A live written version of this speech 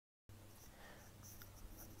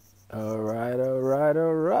All right, all right,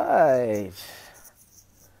 all right.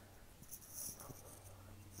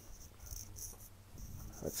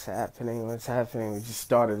 What's happening? What's happening? We just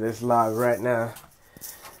started this live right now.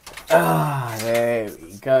 There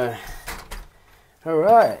we go. All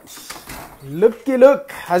right. Looky look.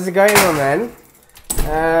 How's it going, my man?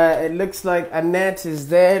 It looks like Annette is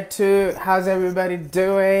there too. How's everybody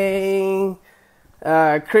doing?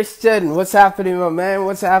 Christian, what's happening, my man?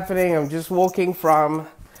 What's happening? I'm just walking from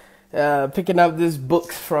picking up this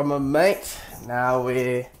book from a mate. Now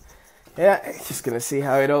we're just gonna see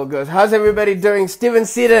how it all goes. How's everybody doing? Steven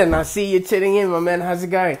Seaton, I see you tuning in, my man. How's it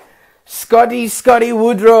going? Scotty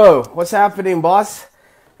Woodrow, what's happening, boss?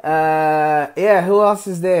 Who else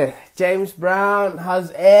is there? James Brown,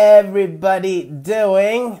 how's everybody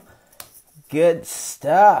doing? Good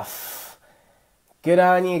stuff. Good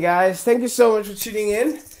on you guys. Thank you so much for tuning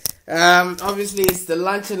in. Obviously it's the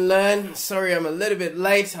lunch and learn. Sorry I'm a little bit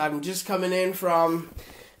late. I'm just coming in from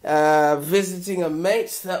visiting a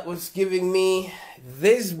mate that was giving me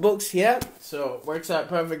these books here. So it works out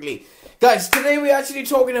perfectly. Guys, today we're actually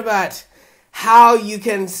talking about how you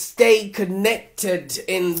can stay connected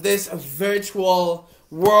in this virtual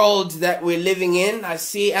world that we're living in. I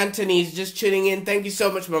see Anthony's just tuning in. Thank you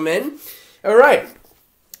so much, my man. All right.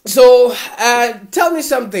 So, tell me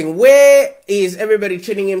something. Where is everybody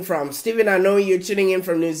tuning in from? Stephen, I know you're tuning in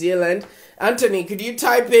from New Zealand. Anthony, could you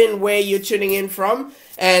type in where you're tuning in from?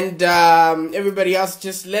 And everybody else,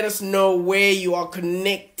 just let us know where you are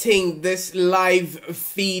connecting this live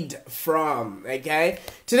feed from, okay?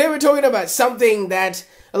 Today we're talking about something that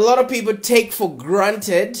a lot of people take for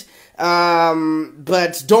granted,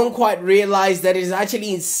 but don't quite realize that is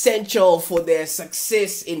actually essential for their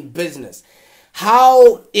success in business.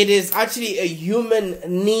 How it is actually a human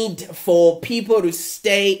need for people to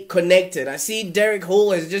stay connected. I see Derek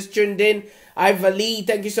Hull has just tuned in. Ivali,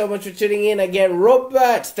 thank you so much for tuning in again.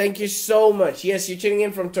 Robert, thank you so much. Yes, you're tuning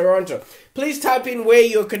in from Toronto. Please type in where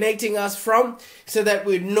you're connecting us from so that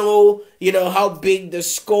we know, how big the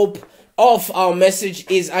scope of our message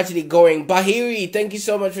is actually going. Bahiri, thank you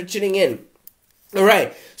so much for tuning in. All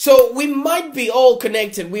right, so we might be all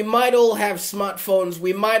connected. We might all have smartphones.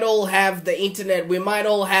 We might all have the internet. We might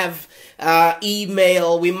all have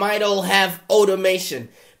email. We might all have automation.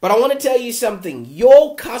 But I want to tell you something.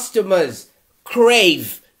 Your customers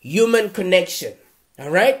crave human connection. All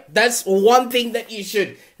right, that's one thing that you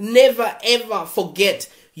should never ever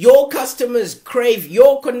forget. Your customers crave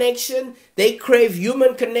your connection. They crave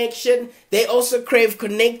human connection. They also crave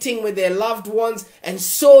connecting with their loved ones. And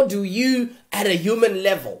so do you at a human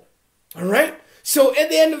level. All right? So at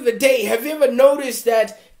the end of the day, have you ever noticed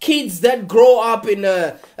that kids that grow up in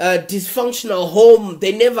a dysfunctional home,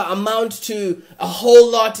 they never amount to a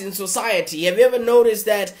whole lot in society? Have you ever noticed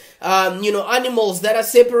that, animals that are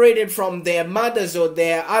separated from their mothers or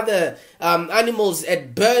their other animals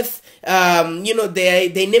at birth,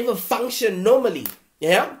 they never function normally,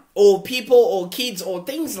 yeah? Or people or kids or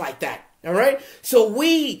things like that. All right. So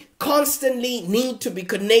we constantly need to be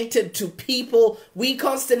connected to people. We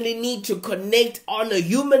constantly need to connect on a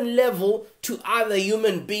human level to other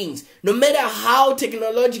human beings. No matter how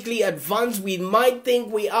technologically advanced we might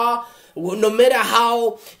think we are, no matter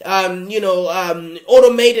how,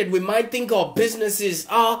 automated we might think our businesses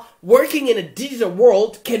are, working in a digital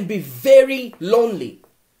world can be very lonely.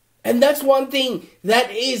 And that's one thing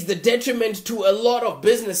that is the detriment to a lot of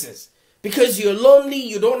businesses. Because you're lonely,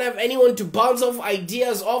 you don't have anyone to bounce off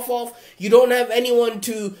ideas off of, you don't have anyone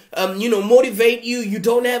to, motivate you, you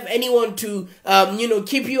don't have anyone to,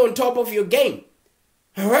 keep you on top of your game.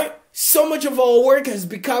 Alright? So much of our work has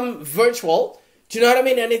become virtual, do you know what I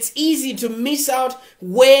mean? And it's easy to miss out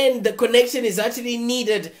when the connection is actually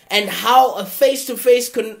needed and how a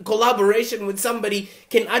face-to-face collaboration with somebody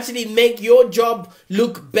can actually make your job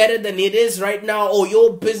look better than it is right now or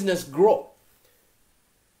your business grow.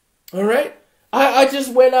 All right. I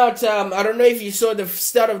just went out. I don't know if you saw the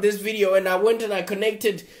start of this video, and I went and I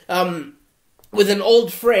connected with an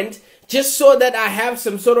old friend just so that I have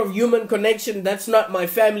some sort of human connection. That's not my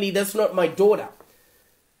family. That's not my daughter.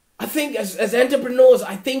 I think as entrepreneurs,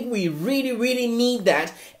 I think we really, really need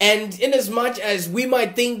that. And in as much as we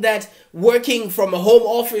might think that working from a home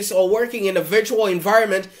office or working in a virtual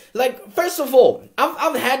environment, like, first of all,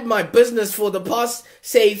 I've had my business for the past,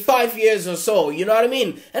 say, 5 years or so, you know what I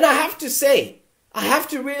mean? And I have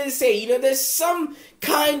to really say, there's some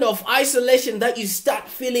kind of isolation that you start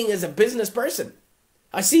feeling as a business person.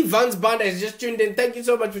 I see Vance Banda has just tuned in. Thank you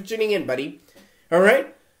so much for tuning in, buddy. All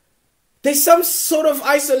right? There's some sort of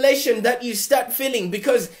isolation that you start feeling,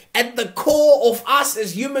 because at the core of us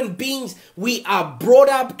as human beings, we are brought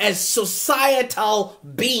up as societal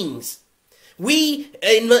beings. We,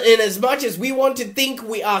 in as much as we want to think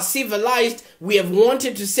we are civilized, we have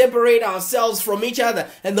wanted to separate ourselves from each other.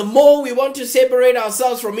 And the more we want to separate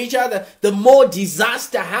ourselves from each other, the more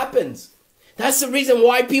disaster happens. That's the reason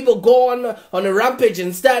why people go on a rampage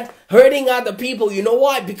and start hurting other people. You know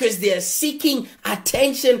why? Because they are seeking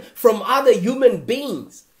attention from other human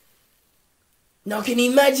beings. Now, can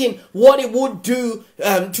you imagine what it would do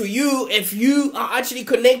to you if you are actually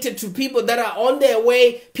connected to people that are on their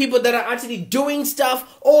way, people that are actually doing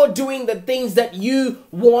stuff or doing the things that you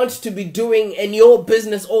want to be doing in your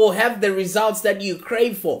business or have the results that you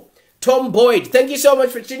crave for? Tom Boyd, thank you so much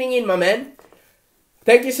for tuning in, my man.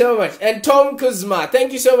 Thank you so much. And Tom Kuzma,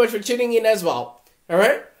 thank you so much for tuning in as well. All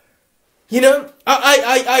right? You know,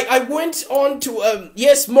 I went on to,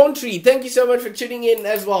 yes, Montree, thank you so much for tuning in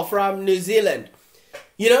as well from New Zealand.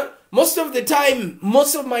 You know, most of the time,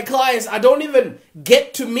 most of my clients, I don't even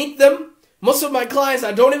get to meet them. Most of my clients,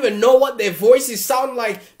 I don't even know what their voices sound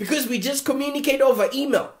like, because we just communicate over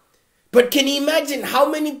email. But can you imagine how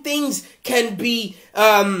many things can be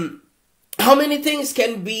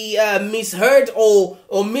misheard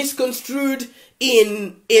or misconstrued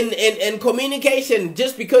in communication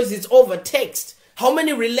just because it's over text? How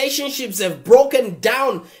many relationships have broken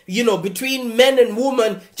down, you know, between men and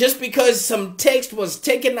women just because some text was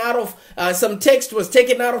taken out of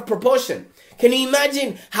proportion? Can you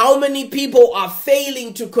imagine how many people are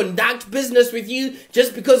failing to conduct business with you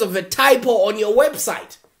just because of a typo on your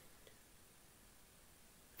website?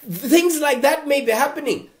 Things like that may be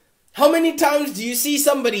happening. How many times do you see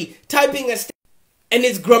somebody typing a statement and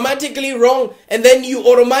it's grammatically wrong, and then you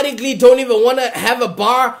automatically don't even want to have a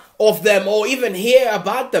bar of them or even hear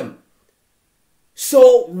about them?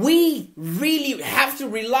 So we really have to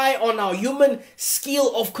rely on our human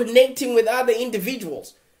skill of connecting with other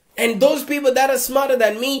individuals. And those people that are smarter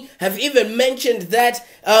than me have even mentioned that,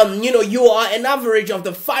 you are an average of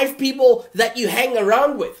the 5 people that you hang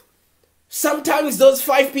around with. Sometimes those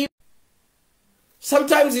 5 people,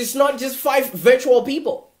 sometimes it's not just 5 virtual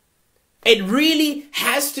people. It really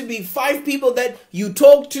has to be 5 people that you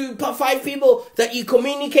talk to, 5 people that you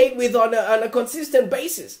communicate with on a consistent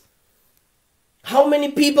basis. How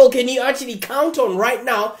many people can you actually count on right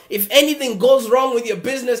now, if anything goes wrong with your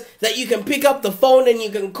business, that you can pick up the phone and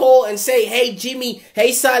you can call and say, hey Jimmy,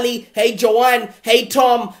 hey Sally, hey Joanne, hey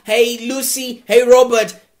Tom, hey Lucy, hey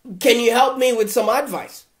Robert, can you help me with some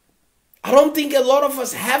advice? I don't think a lot of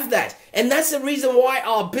us have that. And that's the reason why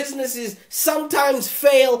our businesses sometimes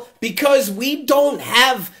fail, because we don't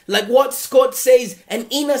have, like what Scott says, an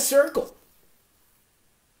inner circle.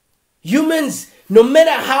 Humans, no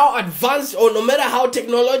matter how advanced or no matter how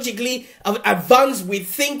technologically advanced we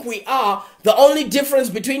think we are, the only difference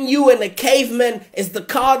between you and a caveman is the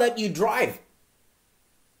car that you drive.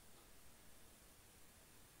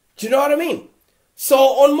 Do you know what I mean? So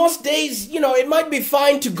on most days, it might be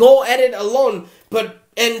fine to go at it alone, but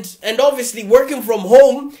and obviously working from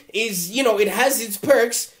home is, it has its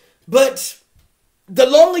perks, but the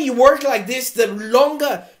longer you work like this, the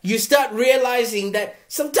longer you start realizing that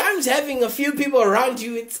sometimes having a few people around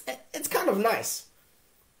you, it's kind of nice.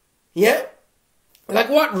 Yeah? Like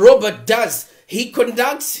what Robert does. He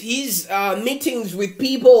conducts his meetings with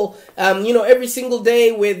people, every single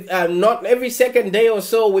day, with not every second day or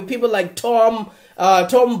so, with people like Tom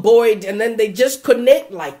Boyd, and then they just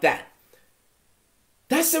connect like that.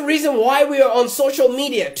 That's the reason why we are on social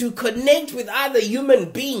media, to connect with other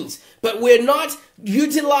human beings. But we're not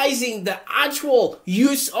utilizing the actual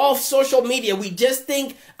use of social media. We just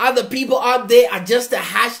think other people out there are just a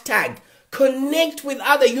hashtag. Connect with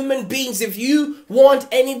other human beings if you want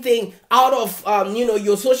anything out of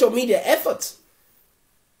your social media efforts.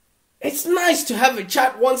 It's nice to have a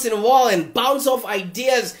chat once in a while and bounce off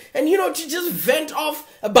ideas and, to just vent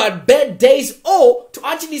off about bad days, or to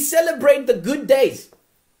actually celebrate the good days.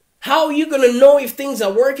 How are you going to know if things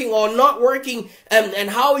are working or not working?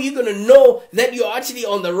 And how are you going to know that you're actually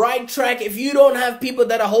on the right track if you don't have people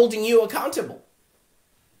that are holding you accountable?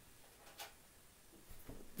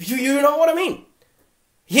 You know what I mean?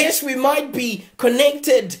 Yes, we might be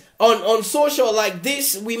connected on social like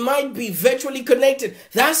this. We might be virtually connected.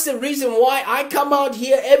 That's the reason why I come out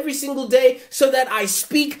here every single day, so that I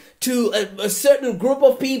speak to a certain group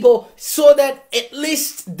of people, so that at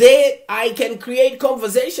least there I can create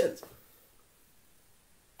conversations.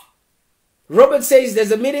 Robert says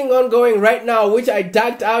there's a meeting ongoing right now, which I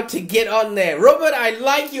ducked out to get on there. Robert, I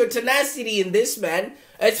like your tenacity in this, man.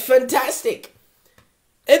 It's fantastic.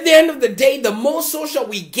 At the end of the day, the more social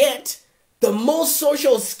we get, the more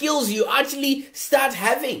social skills you actually start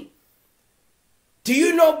having. Do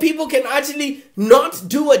you know people can actually not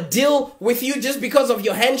do a deal with you just because of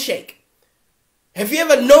your handshake? Have you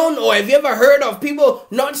ever known or have you ever heard of people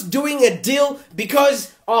not doing a deal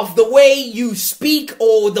because of the way you speak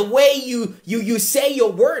or the way you say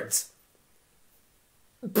your words?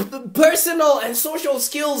 Personal and social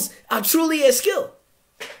skills are truly a skill.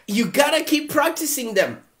 You gotta keep practicing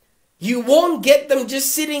them. You won't get them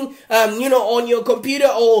just sitting, on your computer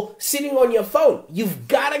or sitting on your phone. You've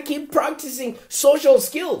got to keep practicing social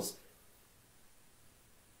skills.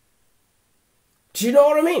 Do you know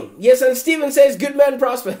what I mean? Yes, and Stephen says, good man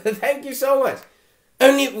prosper. Thank you so much.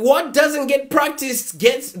 And what doesn't get practiced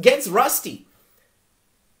gets rusty.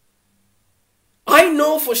 I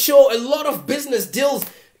know for sure a lot of business deals,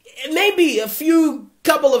 maybe a few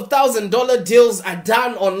couple of $1,000 deals are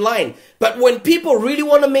done online. But when people really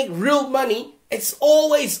want to make real money, it's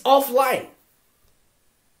always offline.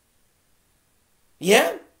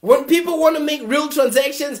 Yeah? When people want to make real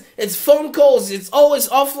transactions, it's phone calls, it's always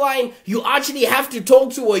offline. You actually have to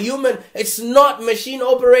talk to a human. It's not machine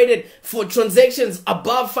operated for transactions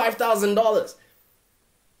above $5,000.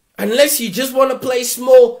 Unless you just want to play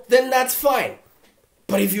small, then that's fine.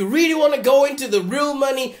 But if you really want to go into the real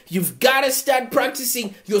money, you've got to start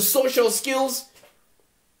practicing your social skills.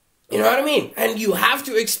 You know what I mean? And you have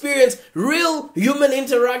to experience real human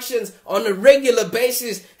interactions on a regular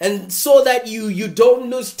basis, and so that you don't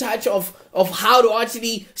lose touch of how to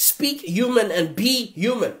actually speak human and be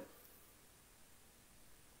human.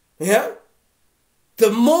 Yeah? The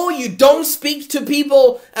more you don't speak to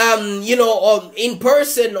people, or in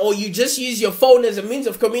person, or you just use your phone as a means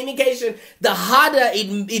of communication, the harder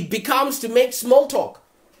it becomes to make small talk.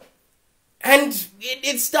 And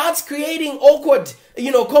it starts creating awkward,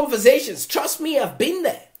 conversations. Trust me, I've been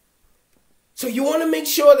there. So you want to make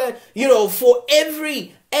sure that, for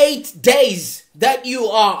every 8 days that you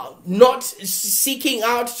are not seeking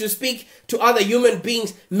out to speak to other human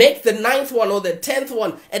beings, make the 9th one or the 10th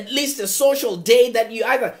one at least a social day that you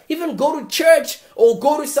either even go to church or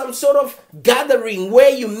go to some sort of gathering where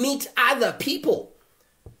you meet other people.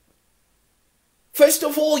 First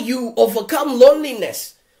of all, you overcome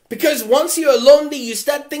loneliness. Because once you're lonely, you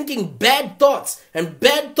start thinking bad thoughts. And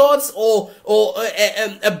bad thoughts or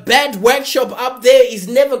a bad workshop up there is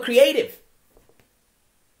never creative.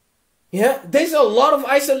 Yeah, there's a lot of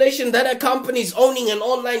isolation that accompanies owning an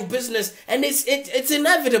online business, and it's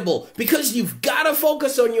inevitable because you've got to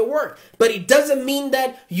focus on your work. But it doesn't mean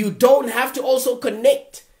that you don't have to also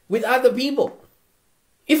connect with other people.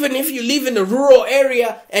 Even if you live in a rural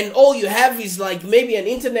area and all you have is like maybe an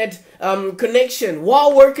internet connection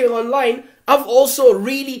while working online, I've also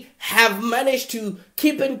really have managed to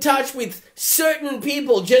keep in touch with certain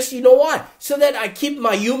people. Just, why? So that I keep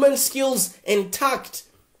my human skills intact.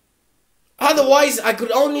 Otherwise, I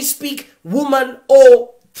could only speak woman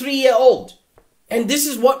or 3-year-old. And this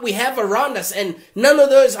is what we have around us. And none of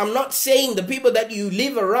those, I'm not saying the people that you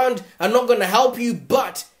live around are not going to help you,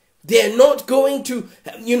 but they're not going to,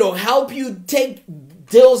 help you take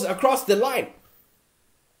deals across the line.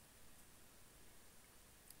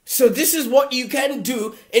 So this is what you can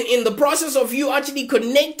do in the process of you actually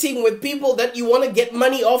connecting with people that you want to get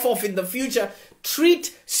money off of in the future.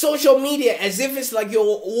 Treat social media as if it's like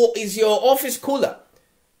your office cooler.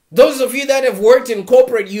 Those of you that have worked in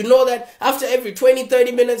corporate, you know that after every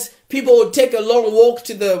 20-30 minutes, people would take a long walk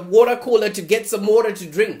to the water cooler to get some water to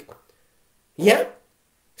drink. Yeah?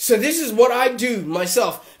 So this is what I do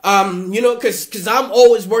myself, because I'm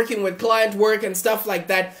always working with client work and stuff like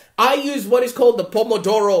that. I use what is called the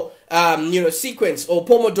Pomodoro, sequence or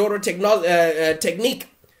Pomodoro technique,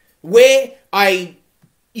 where I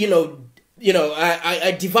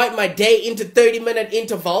divide my day into 30-minute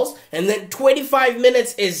intervals, and then 25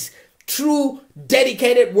 minutes is true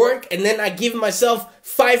dedicated work, and then I give myself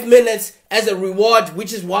 5 minutes as a reward,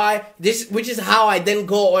 which is how I then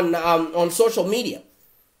go on social media.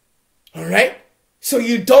 All right? So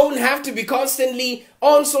you don't have to be constantly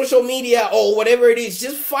on social media or whatever it is.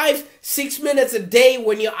 Just 5-6 minutes a day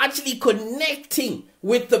when you're actually connecting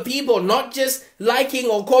with the people, not just liking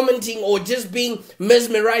or commenting or just being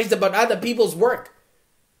mesmerized about other people's work.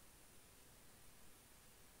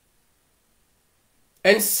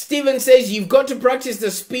 And Steven says you've got to practice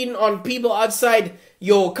the spin on people outside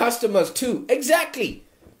your customers too. Exactly.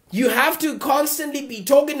 You have to constantly be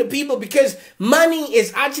talking to people because money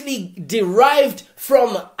is actually derived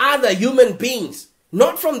from other human beings.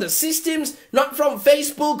 Not from the systems, not from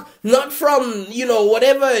Facebook, not from,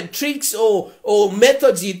 whatever tricks or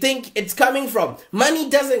methods you think it's coming from. Money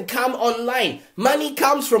doesn't come online. Money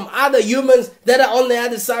comes from other humans that are on the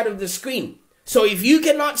other side of the screen. So if you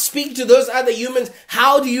cannot speak to those other humans,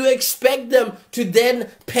 how do you expect them to then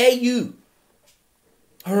pay you?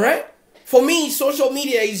 All right? For me, social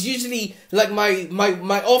media is usually like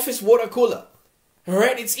my office water cooler. All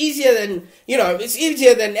right, it's easier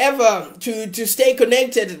than ever to stay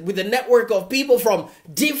connected with a network of people from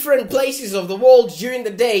different places of the world during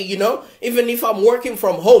the day, even if I'm working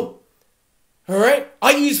from home. All right,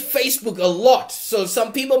 I use Facebook a lot. So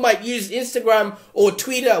some people might use Instagram or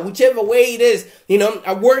Twitter, whichever way it is.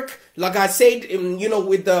 I work, like I said,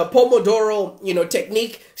 with the Pomodoro,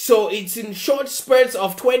 technique. So it's in short spurts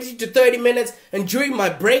of 20 to 30 minutes. And during my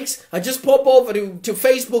breaks, I just pop over to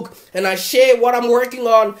Facebook and I share what I'm working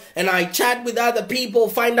on. And I chat with other people,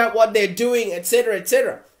 find out what they're doing, etc.,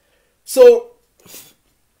 etc. So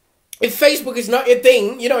if Facebook is not your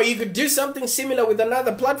thing, you could do something similar with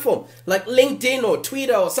another platform like LinkedIn or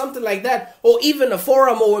Twitter or something like that, or even a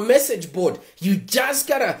forum or a message board. You just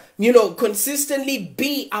gotta, consistently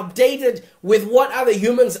be updated with what other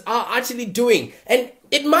humans are actually doing. And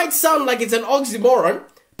it might sound like it's an oxymoron,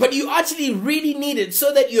 but you actually really need it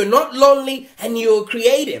so that you're not lonely and you're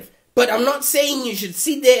creative. But I'm not saying you should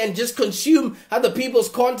sit there and just consume other people's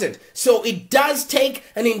content. So it does take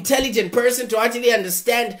an intelligent person to actually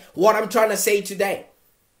understand what I'm trying to say today.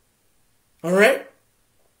 All right?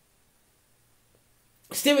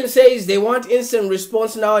 Steven says they want instant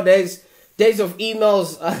response nowadays. Days of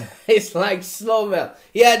emails, it's like slow mail.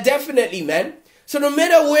 Yeah, definitely, man. So no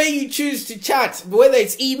matter where you choose to chat, whether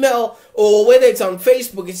it's email or whether it's on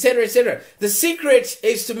Facebook, etc., etc., the secret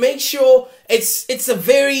is to make sure it's a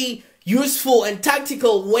very useful and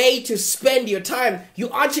tactical way to spend your time. You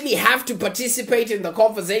actually have to participate in the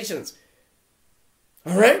conversations.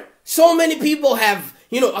 All right? So many people have,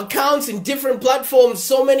 accounts in different platforms.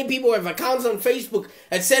 So many people have accounts on Facebook,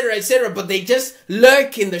 etc., etc., but they just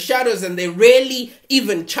lurk in the shadows and they rarely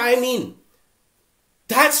even chime in.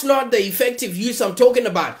 That's not the effective use I'm talking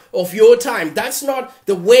about of your time. That's not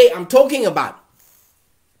the way I'm talking about.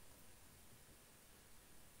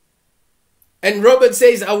 And Robert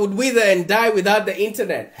says, I would wither and die without the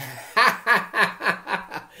internet.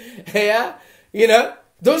 Yeah,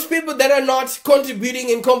 those people that are not contributing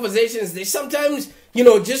in conversations, they sometimes,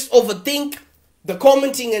 just overthink the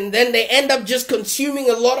commenting and then they end up just consuming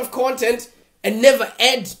a lot of content and never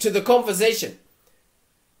add to the conversation.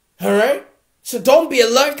 All right? So don't be a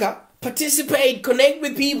lurker. Participate, connect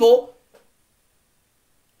with people.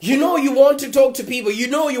 You want to talk to people. You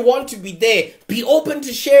want to be there. Be open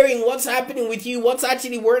to sharing what's happening with you, what's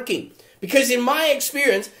actually working. Because in my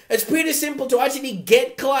experience, it's pretty simple to actually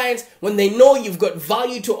get clients when they know you've got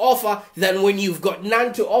value to offer than when you've got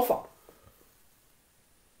none to offer.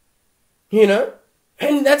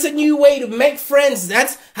 And that's a new way to make friends.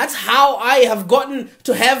 That's how I have gotten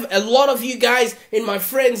to have a lot of you guys in my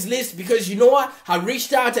friends list, because you know what? I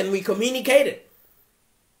reached out and we communicated.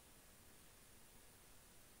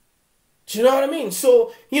 Do you know what I mean?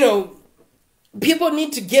 So, people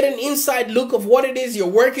need to get an inside look of what it is you're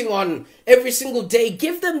working on every single day.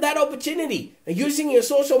 Give them that opportunity using your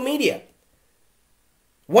social media.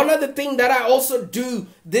 One other thing that I also do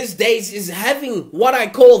these days is having what I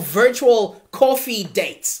call virtual coffee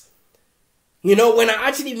dates. When I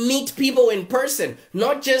actually meet people in person,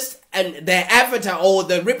 not just their avatar or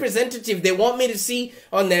the representative they want me to see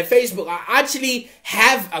on their Facebook. I actually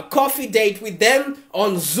have a coffee date with them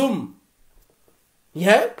on Zoom.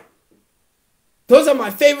 Yeah? Those are my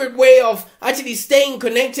favorite way of actually staying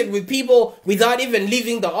connected with people without even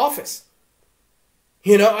leaving the office.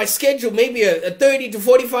 I schedule maybe a 30 to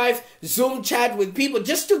 45 Zoom chat with people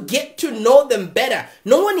just to get to know them better.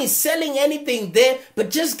 No one is selling anything there, but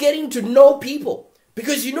just getting to know people.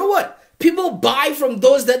 Because you know what? People buy from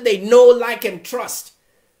those that they know, like, and trust.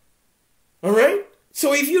 All right?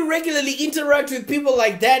 So if you regularly interact with people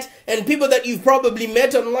like that and people that you've probably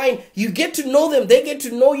met online, you get to know them. They get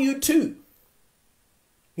to know you too.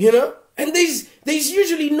 And there's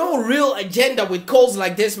usually no real agenda with calls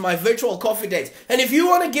like this, my virtual coffee dates. And if you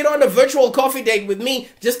want to get on a virtual coffee date with me,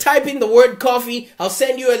 just type in the word coffee. I'll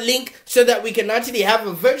send you a link so that we can actually have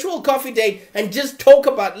a virtual coffee date and just talk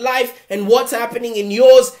about life and what's happening in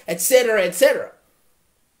yours, etc., etc.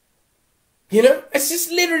 It's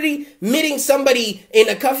just literally meeting somebody in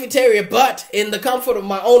a cafeteria, but in the comfort of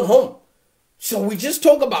my own home. So we just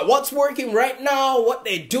talk about what's working right now, what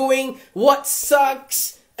they're doing, what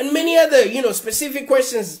sucks, and many other, specific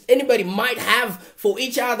questions anybody might have for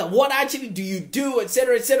each other. What actually do you do,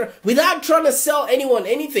 etc., without trying to sell anyone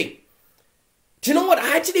anything. Do you know what?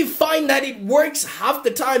 I actually find that it works half the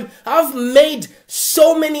time. I've made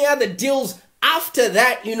so many other deals after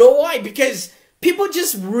that. You know why? Because people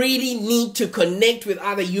just really need to connect with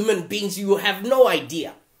other human beings. You have no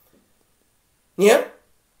idea. Yeah?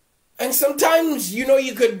 And sometimes,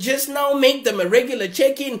 you could just now make them a regular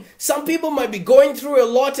check-in. Some people might be going through a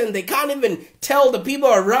lot and they can't even tell the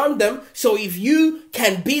people around them. So if you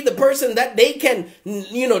can be the person that they can,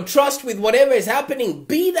 trust with whatever is happening,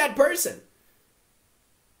 be that person.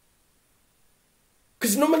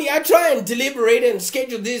 Because normally I try and deliberate and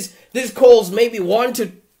schedule these calls maybe 1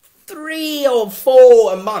 to 3 or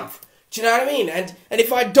 4 a month. Do you know what I mean? And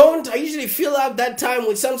if I don't, I usually fill out that time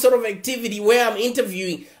with some sort of activity where I'm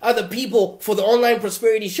interviewing other people for the Online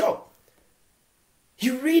Prosperity Show.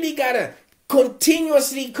 You really gotta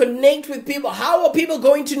continuously connect with people. How are people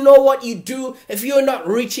going to know what you do if you're not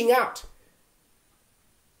reaching out?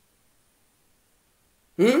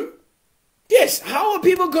 Yes, how are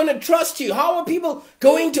people going to trust you? How are people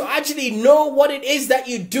going to actually know what it is that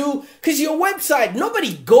you do? Because your website,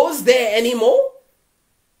 nobody goes there anymore.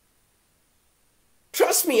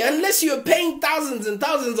 Trust me, unless you're paying thousands and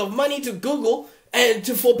thousands of money to Google and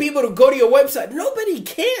for people to go to your website, nobody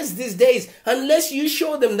cares these days unless you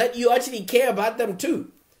show them that you actually care about them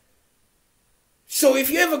too. So if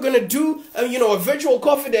you're ever going to do, a virtual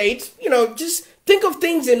coffee date, just think of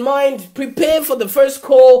things in mind, prepare for the first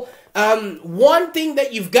call. One thing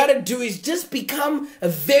that you've got to do is just become a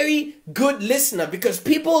very good listener, because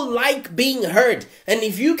people like being heard. And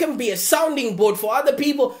if you can be a sounding board for other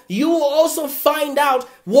people, you will also find out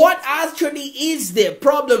what actually is their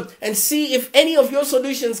problem and see if any of your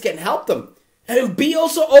solutions can help them. And be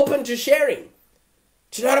also open to sharing.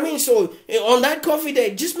 Do you know what I mean? So on that coffee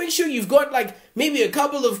date, just make sure you've got maybe a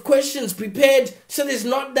couple of questions prepared so there's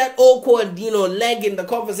not that awkward, lag in the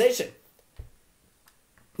conversation.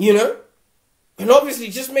 And obviously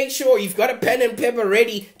just make sure you've got a pen and paper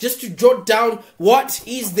ready just to jot down what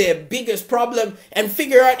is their biggest problem and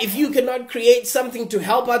figure out if you cannot create something to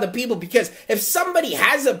help other people. Because if somebody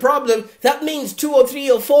has a problem, that means 2 or 3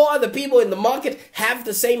 or 4 other people in the market have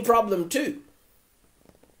the same problem too.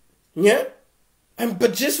 Yeah?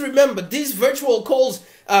 But just remember, these virtual calls,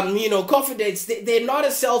 coffee dates, they're not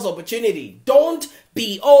a sales opportunity. Don't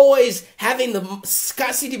be always having the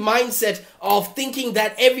scarcity mindset of thinking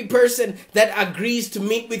that every person that agrees to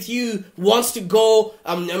meet with you wants to go,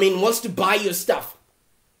 wants to buy your stuff.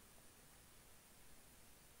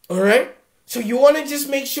 All right? So you want to just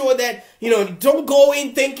make sure that, don't go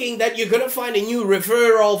in thinking that you're going to find a new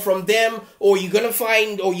referral from them, or you're going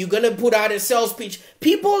to put out a sales pitch.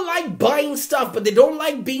 People like buying stuff, but they don't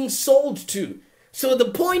like being sold to. So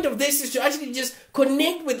the point of this is to actually just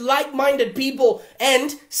connect with like-minded people.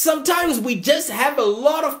 And sometimes we just have a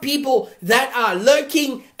lot of people that are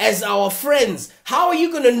lurking as our friends. How are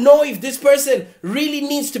you going to know if this person really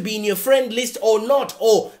needs to be in your friend list or not?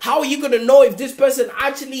 Or how are you going to know if this person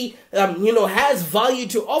actually, has value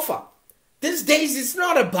to offer? These days, it's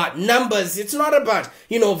not about numbers. It's not about,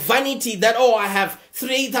 vanity that, I have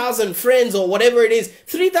 3,000 friends or whatever it is.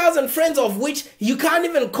 3,000 friends of which you can't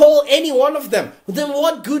even call any one of them. Then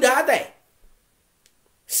what good are they?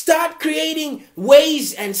 Start creating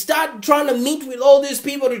ways and start trying to meet with all these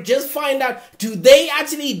people to just find out, do they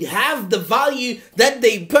actually have the value that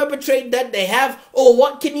they perpetrate, that they have, or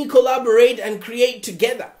what can you collaborate and create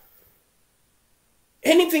together?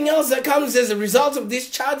 Anything else that comes as a result of these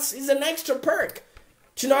chats is an extra perk.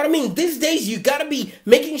 Do you know what I mean? These days, you got to be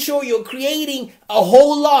making sure you're creating a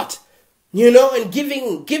whole lot, and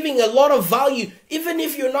giving a lot of value. Even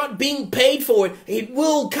if you're not being paid for it, it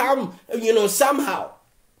will come, somehow.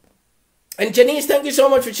 And Janice, thank you so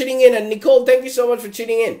much for tuning in. And Nicole, thank you so much for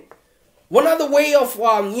tuning in. One other way of,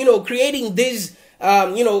 creating this,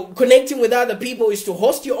 connecting with other people is to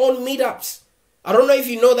host your own meetups. I don't know if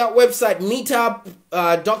you know that website,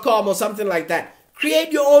 meetup.com or something like that.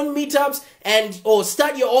 Create your own meetups or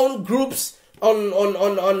start your own groups on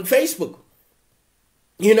Facebook.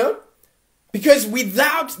 Because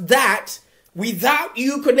without that, without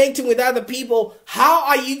you connecting with other people, how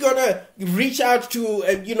are you going to reach out to,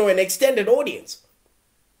 an extended audience?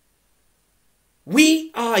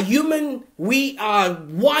 We are human. We are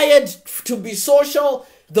wired to be social.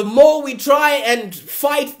 The more we try and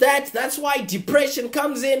fight that, that's why depression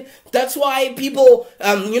comes in. That's why people,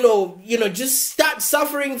 just start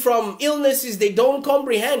suffering from illnesses they don't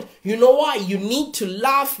comprehend. You know why? You need to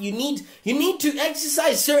laugh. You need to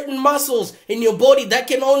exercise certain muscles in your body that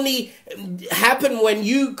can only happen when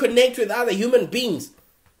you connect with other human beings.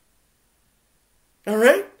 All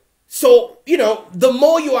right. So, the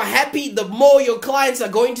more you are happy, the more your clients are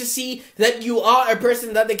going to see that you are a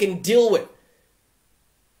person that they can deal with.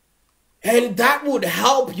 And that would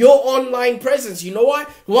help your online presence. You know what?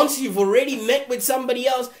 Once you've already met with somebody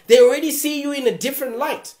else, they already see you in a different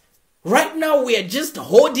light. Right now, we are just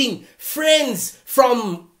hoarding friends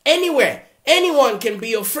from anywhere. Anyone can be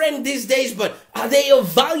your friend these days, but are they of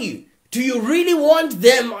value? Do you really want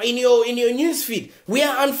them in your newsfeed? We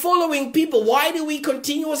are unfollowing people. Why do we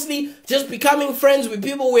continuously just becoming friends with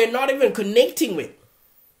people we're not even connecting with?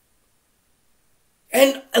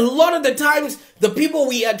 And a lot of the times, the people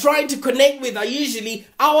we are trying to connect with are usually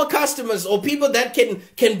our customers or people that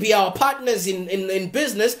can be our partners in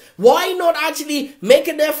business. Why not actually make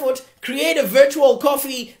an effort, create a virtual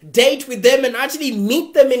coffee date with them and actually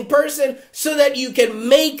meet them in person so that you can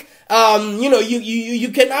make, you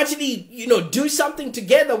can actually, do something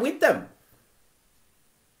together with them.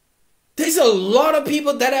 There's a lot of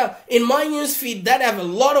people that are in my newsfeed that have a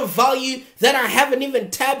lot of value that I haven't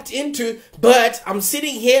even tapped into, but I'm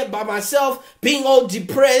sitting here by myself being all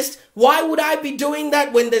depressed. Why would I be doing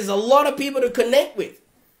that when there's a lot of people to connect with?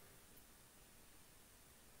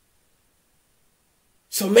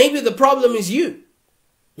 So maybe the problem is you.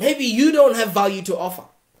 Maybe you don't have value to offer.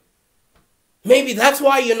 Maybe that's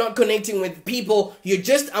why you're not connecting with people. You're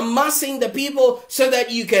just amassing the people so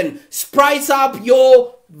that you can spice up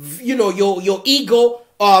your ego,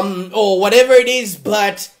 or whatever it is,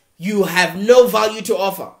 but you have no value to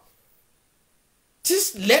offer.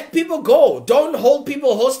 Just let people go. Don't hold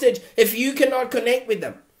people hostage if you cannot connect with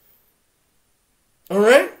them. All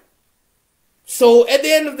right? So at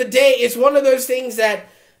the end of the day, it's one of those things that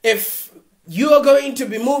if you are going to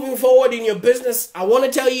be moving forward in your business, I want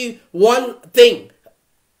to tell you one thing.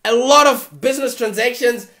 A lot of business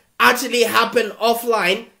transactions actually happen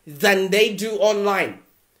offline than they do online.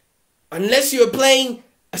 Unless you're playing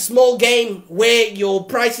a small game where your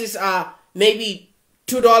prices are maybe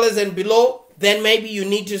 $2 and below, then maybe you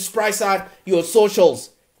need to spice out your socials.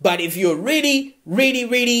 But if you're really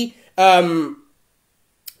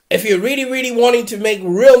wanting to make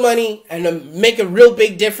real money and make a real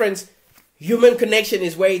big difference, human connection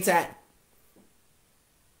is where it's at.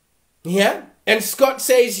 Yeah? And Scott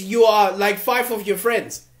says you are like 5 of your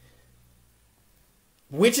friends.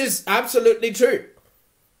 Which is absolutely true.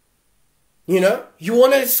 You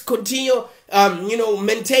want to continue,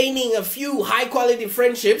 maintaining a few high quality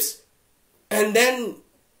friendships, and then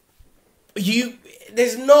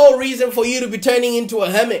there's no reason for you to be turning into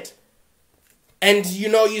a hermit. And,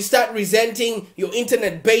 you start resenting your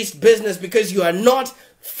internet-based business because you are not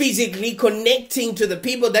physically connecting to the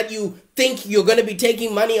people that you think you're going to be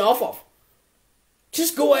taking money off of.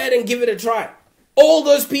 Just go ahead and give it a try. All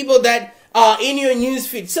those people that are in your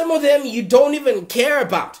newsfeed, some of them you don't even care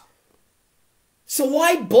about. So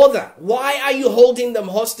why bother? Why are you holding them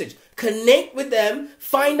hostage? Connect with them,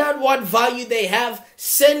 find out what value they have,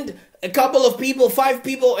 send a couple of people, 5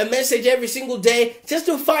 people, a message every single day just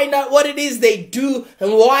to find out what it is they do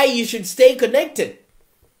and why you should stay connected.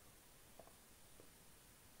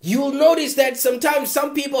 You will notice that sometimes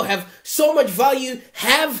some people have so much value,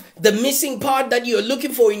 have the missing part that you're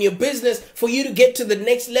looking for in your business for you to get to the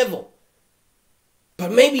next level.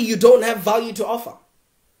 But maybe you don't have value to offer.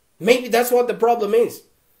 Maybe that's what the problem is.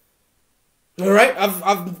 All right,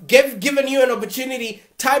 I've given you an opportunity.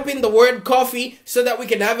 Type in the word coffee so that we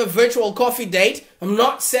can have a virtual coffee date. I'm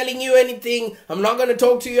not selling you anything. I'm not going to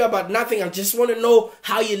talk to you about nothing. I just want to know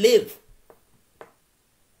how you live.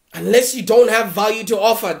 Unless you don't have value to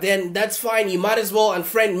offer, then that's fine. You might as well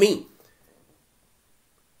unfriend me.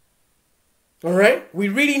 All right, we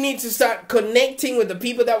really need to start connecting with the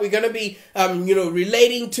people that we're going to be,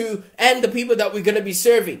 relating to, and the people that we're going to be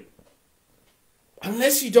serving.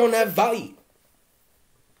 Unless you don't have value.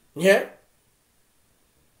 Yeah?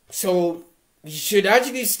 So, you should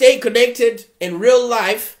actually stay connected in real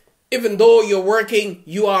life, even though you're working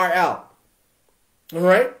URL.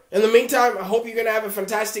 Alright? In the meantime, I hope you're going to have a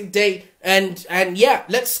fantastic day. And yeah,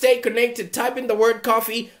 let's stay connected. Type in the word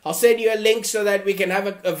coffee. I'll send you a link so that we can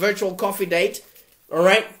have a virtual coffee date.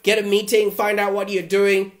 Alright? Get a meeting. Find out what you're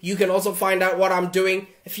doing. You can also find out what I'm doing.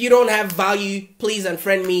 If you don't have value, please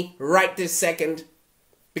unfriend me right this second.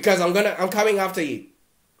 Because I'm coming after you.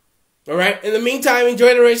 Alright? In the meantime,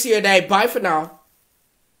 enjoy the rest of your day. Bye for now.